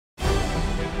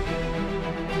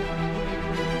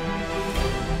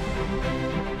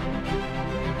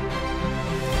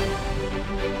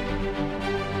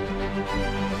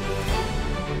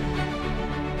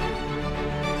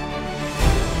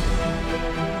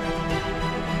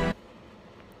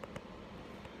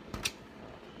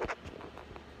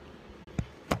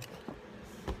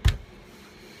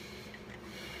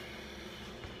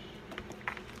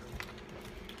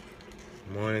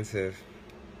morning, Tiff.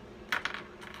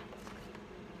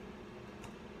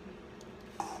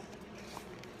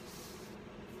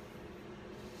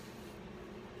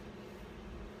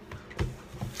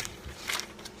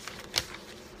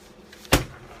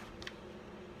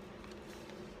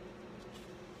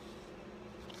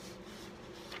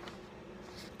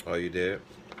 Oh, you did?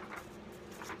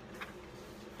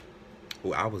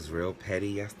 Oh, I was real petty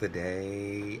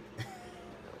yesterday.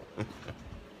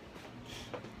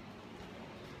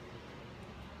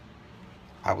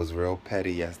 I was real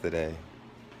petty yesterday.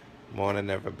 Morning,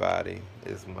 everybody.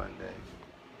 It's Monday.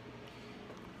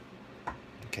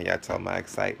 Can y'all tell my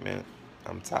excitement?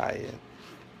 I'm tired.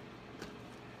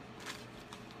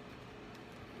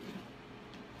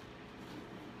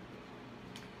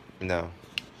 No.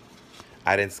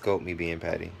 I didn't scope me being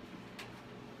petty.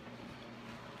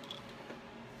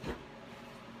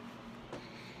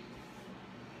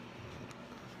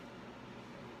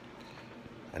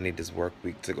 I need this work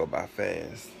week to go by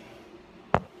fast.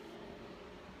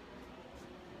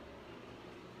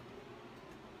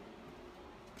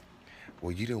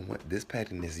 Well, you don't want this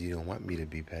pettiness. You don't want me to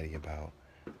be petty about.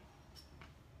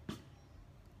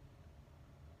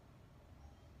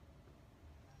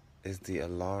 Is the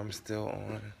alarm still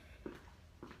on?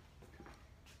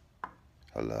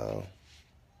 Hello?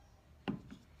 I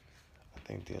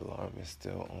think the alarm is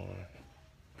still on.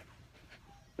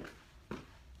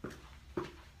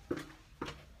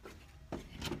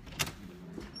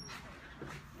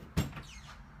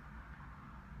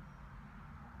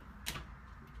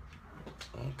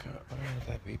 Okay, I don't know what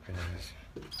that beeping is.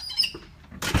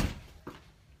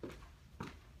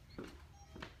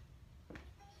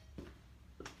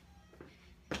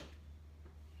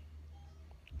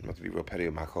 I'm about to be real petty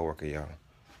with my coworker, y'all.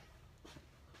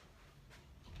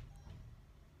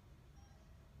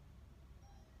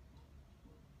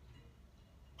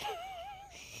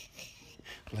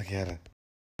 Look at her.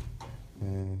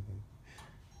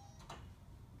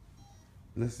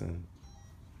 Listen,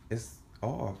 it's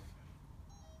off.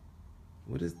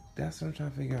 That's what I'm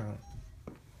trying to figure out.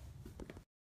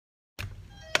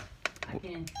 I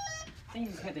think you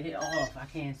have to hit off. I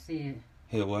can't see it.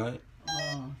 Hit what?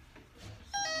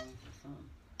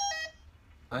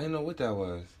 I didn't know what that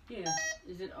was. Yeah,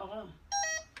 is it off?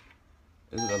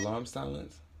 Is it alarm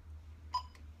silence?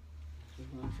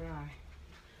 We're gonna try.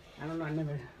 I don't know, I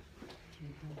never.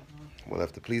 Well,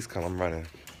 if the police come, I'm running.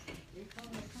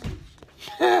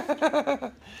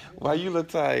 Why you look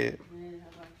tired? Man, how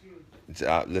about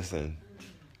you? Listen,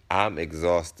 I'm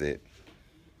exhausted.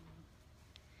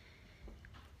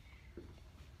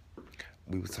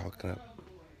 We was talking.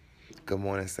 Good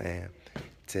morning, Sam.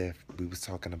 Tiff, we was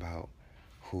talking about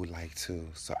who liked who.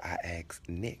 So I asked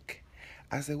Nick.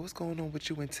 I said, what's going on with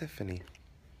you and Tiffany?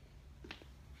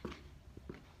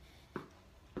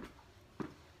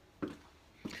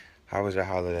 How was your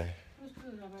holiday? It was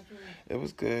good. How about you? It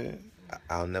was good.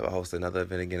 I'll never host another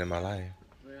event again in my life.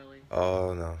 Really?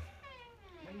 Oh, no.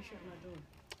 Why you shut my door?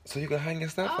 So you can hang your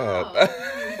stuff Oh. up.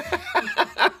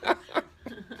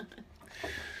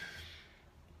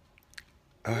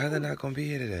 Oh, Heather not going to be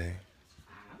here today.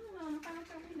 I don't know. Nobody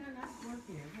told me nothing. I work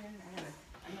here. Man,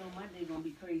 I know Monday gonna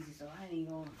be crazy, so I ain't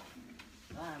gonna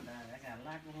lie about it. I got a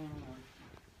lot going on.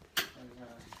 Cause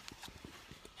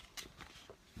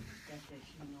stuff that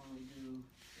she normally do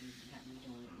is not me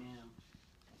doing it now,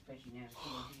 especially now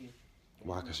she's here.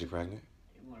 Why? Because she pregnant?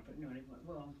 They want to put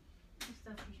well, this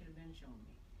stuff she should have been showing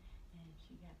me, and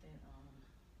she got that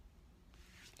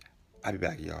I'll be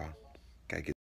back, y'all. Gotta get